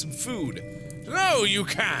give him some food. No, you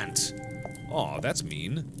can't. Aw, that's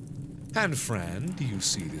mean. And Fran, do you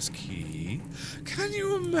see this key? Can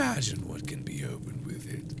you imagine what can be opened with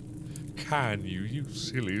it? Can you, you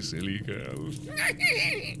silly, silly girl?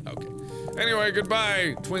 Okay. Anyway,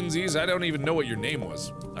 goodbye, twinsies. I don't even know what your name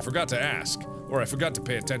was. I forgot to ask. Or I forgot to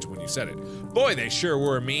pay attention when you said it. Boy, they sure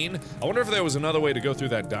were mean. I wonder if there was another way to go through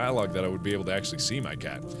that dialogue that I would be able to actually see my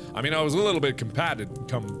cat. I mean, I was a little bit combative,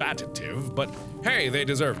 but hey, they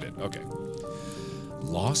deserved it. Okay.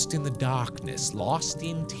 Lost in the darkness, lost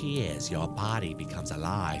in tears, your body becomes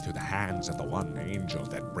alive through the hands of the one angel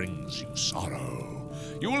that brings you sorrow.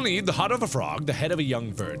 You will need the heart of a frog, the head of a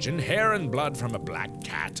young virgin, hair and blood from a black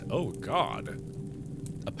cat. Oh, God.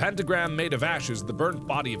 A pentagram made of ashes, the burnt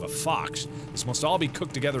body of a fox. This must all be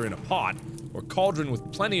cooked together in a pot or cauldron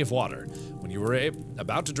with plenty of water. When you are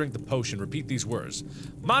about to drink the potion, repeat these words.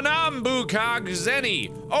 Manambu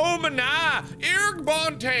kagzeni, omana,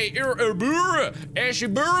 irgbonte, irbura,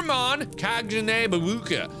 eshiburman, kagzene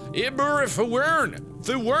babuka, ibura fawern.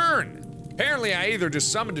 Apparently I either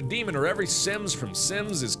just summoned a demon or every Sims from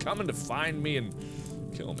Sims is coming to find me and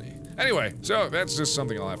kill me. Anyway, so that's just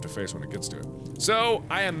something I'll have to face when it gets to it. So,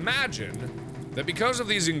 I imagine that because of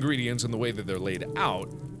these ingredients and the way that they're laid out,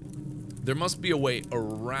 there must be a way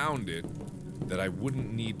around it that I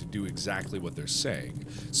wouldn't need to do exactly what they're saying.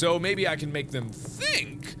 So maybe I can make them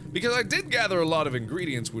think, because I did gather a lot of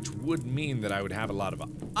ingredients, which would mean that I would have a lot of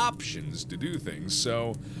options to do things,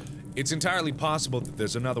 so it's entirely possible that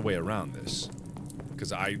there's another way around this.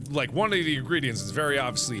 Because like, one of the ingredients is very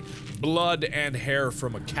obviously blood and hair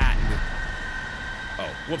from a cat. Oh,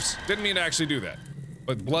 whoops, didn't mean to actually do that.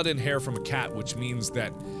 But blood and hair from a cat, which means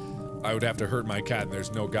that I would have to hurt my cat, and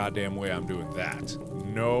there's no goddamn way I'm doing that.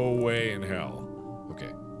 No way in hell. Okay.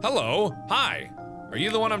 Hello, hi. Are you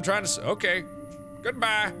the one I'm trying to okay.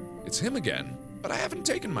 Goodbye. It's him again, but I haven't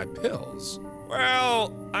taken my pills.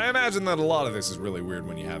 Well, I imagine that a lot of this is really weird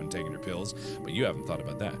when you haven't taken your pills, but you haven't thought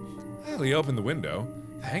about that. Well, he opened the window.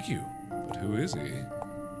 Thank you. But who is he?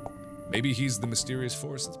 Maybe he's the mysterious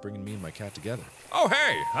force that's bringing me and my cat together. Oh,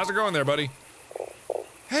 hey! How's it going there, buddy?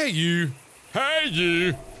 Hey, you! Hey,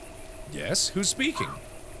 you! Yes? Who's speaking?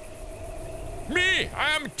 Me!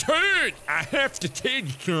 I'm Toad! I have to tell you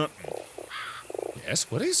something.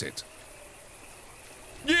 Yes? What is it?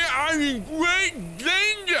 Yeah, I'm in great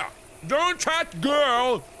danger! Don't touch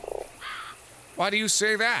girl! Why do you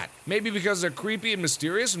say that? Maybe because they're creepy and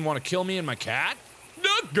mysterious and want to kill me and my cat?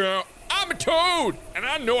 Look, girl, I'm a toad, and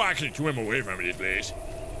I know I can swim away from this place.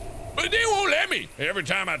 But they won't let me. Every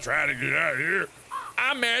time I try to get out of here,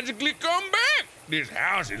 I magically come back. this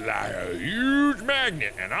house is like a huge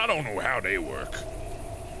magnet, and I don't know how they work.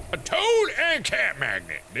 A toad and cat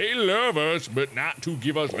magnet. They love us, but not to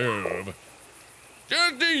give us love.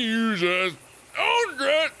 Just to use us. Don't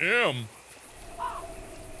trust them.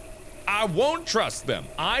 I won't trust them,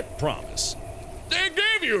 I promise. They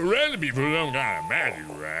gave you a recipe for some kind of magic,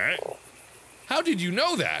 right? How did you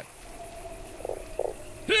know that?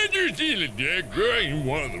 Did you see the dead girl in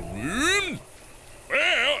one of the rooms?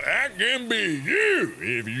 Well, that can be you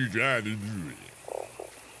if you try to do it.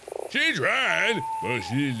 She tried, but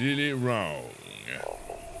she did it wrong.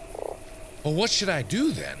 Well, what should I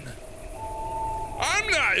do then? I'm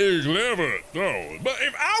not as clever at those, but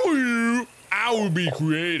if I were you, I would be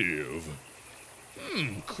creative.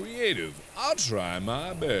 Creative. I'll try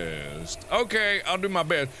my best. Okay, I'll do my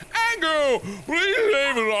best. Angle, please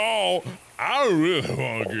save us all. I really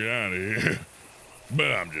want to get out of here,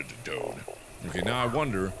 but I'm just a toad. Okay, now I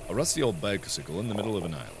wonder, a rusty old bicycle in the middle of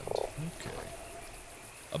an island. Okay.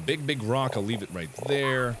 A big rock, I'll leave it right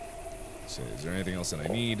there. So, is there anything else that I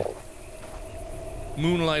need?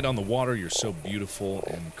 Moonlight on the water, you're so beautiful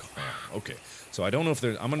and calm. Okay, so I don't know if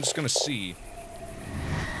there's, I'm just gonna see.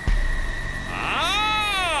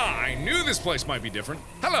 Ah! I knew this place might be different.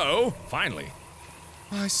 Hello! Finally.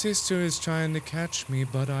 My sister is trying to catch me,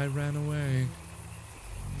 but I ran away.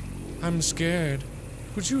 I'm scared.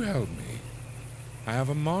 Could you help me? I have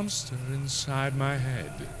a monster inside my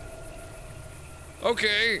head.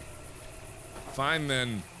 Okay. Fine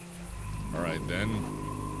then. Alright then.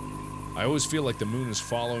 I always feel like the moon is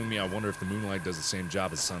following me. I wonder if the moonlight does the same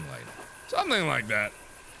job as sunlight. Something like that.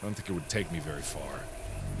 I don't think it would take me very far.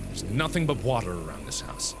 There's nothing but water around this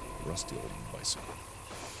house. Rusty old bicycle.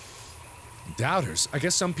 Doubters. I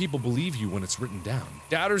guess some people believe you when it's written down.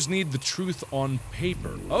 Doubters need the truth on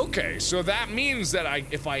paper. Okay, so that means that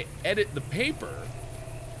if I edit the paper,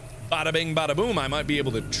 bada bing, bada boom, I might be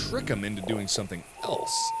able to trick them into doing something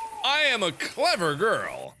else. I am a clever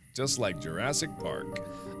girl. Just like Jurassic Park.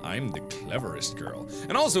 I'm the cleverest girl.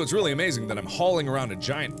 And also, it's really amazing that I'm hauling around a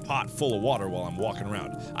giant pot full of water while I'm walking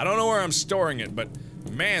around. I don't know where I'm storing it, but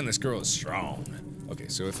man, this girl is strong. Okay,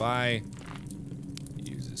 so if I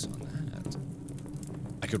use this on that,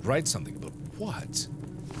 I could write something, but what?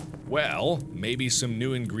 Well, maybe some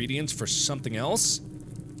new ingredients for something else?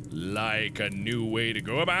 Like a new way to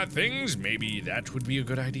go about things? Maybe that would be a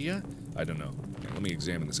good idea? I don't know. Okay, let me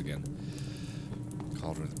examine this again.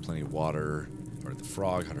 Cauldron with plenty of water. Or the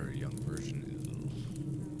frog hunter, a young version.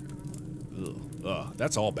 Ugh,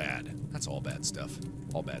 that's all bad. That's all bad stuff.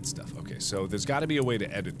 All bad stuff. Okay, so there's got to be a way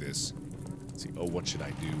to edit this. Let's see. Oh, what should I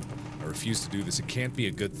do? I refuse to do this. It can't be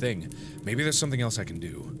a good thing. Maybe there's something else I can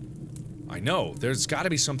do. I know. There's got to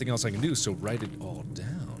be something else I can do, so write it all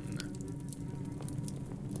down.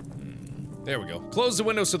 There we go. Close the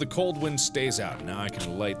window so the cold wind stays out. Now I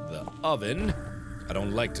can light the oven. I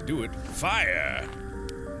don't like to do it. Fire!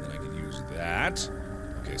 That.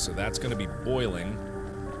 Okay, so that's gonna be boiling.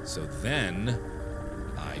 So then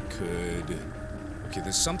I could... Okay,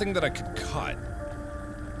 there's something that I could cut.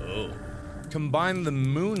 Oh. Combine the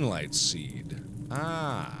moonlight seed.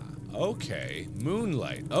 Ah, okay.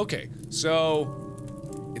 Moonlight. Okay,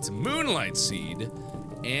 so it's a moonlight seed,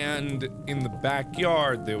 and in the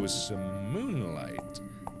backyard there was some moonlight.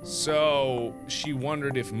 So she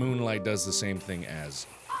wondered if moonlight does the same thing as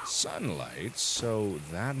sunlight, so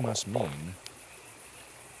that must mean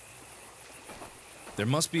there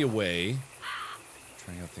must be a way.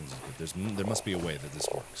 Trying out things is good. There must be a way that this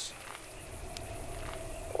works.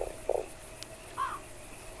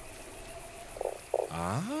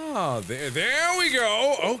 Ah, there we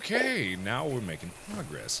go. Okay, now we're making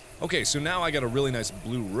progress. Okay, so now I got a really nice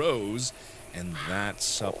blue rose, and that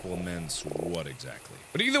supplements what exactly?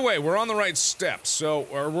 But either way, we're on the right step,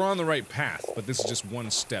 or we're on the right path, but this is just one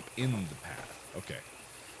step in the path. Okay.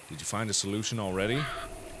 Did you find a solution already?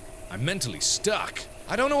 I'm mentally stuck.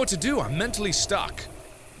 I don't know what to do. I'm mentally stuck.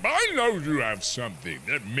 I know you have something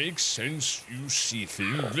that makes sense. You see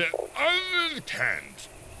things that others can't.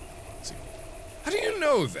 Let's see. How do you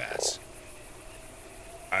know that?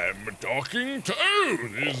 I'm a talking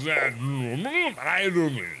toad. Is that normal? I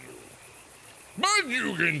don't know. But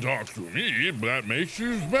you can talk to me, that makes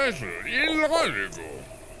you special, illogical.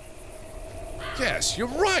 Yes, you're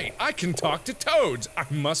right. I can talk to toads. I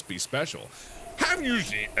must be special. Have you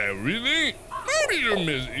seen everything? Maybe you're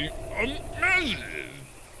missing a message.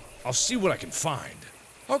 I'll see what I can find.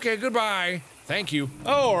 Okay, goodbye. Thank you.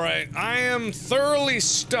 Alright, I am thoroughly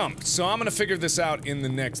stumped, so I'm gonna figure this out in the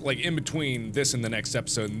next, like, in between this and the next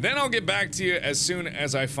episode, and then I'll get back to you as soon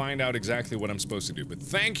as I find out exactly what I'm supposed to do. But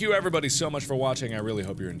thank you everybody so much for watching. I really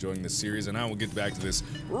hope you're enjoying this series, and I will get back to this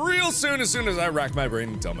real soon as I rack my brain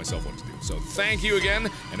and tell myself what to do. So thank you again,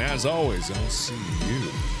 and as always, I'll see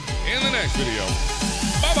you in the next video.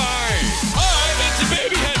 Bye-bye! Oh, it's a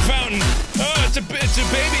baby head fountain! Oh, it's a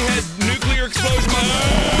baby head nuclear explosion.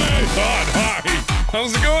 Hey, Todd, hi!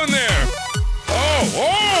 How's it going there?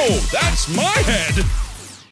 Oh, that's my head!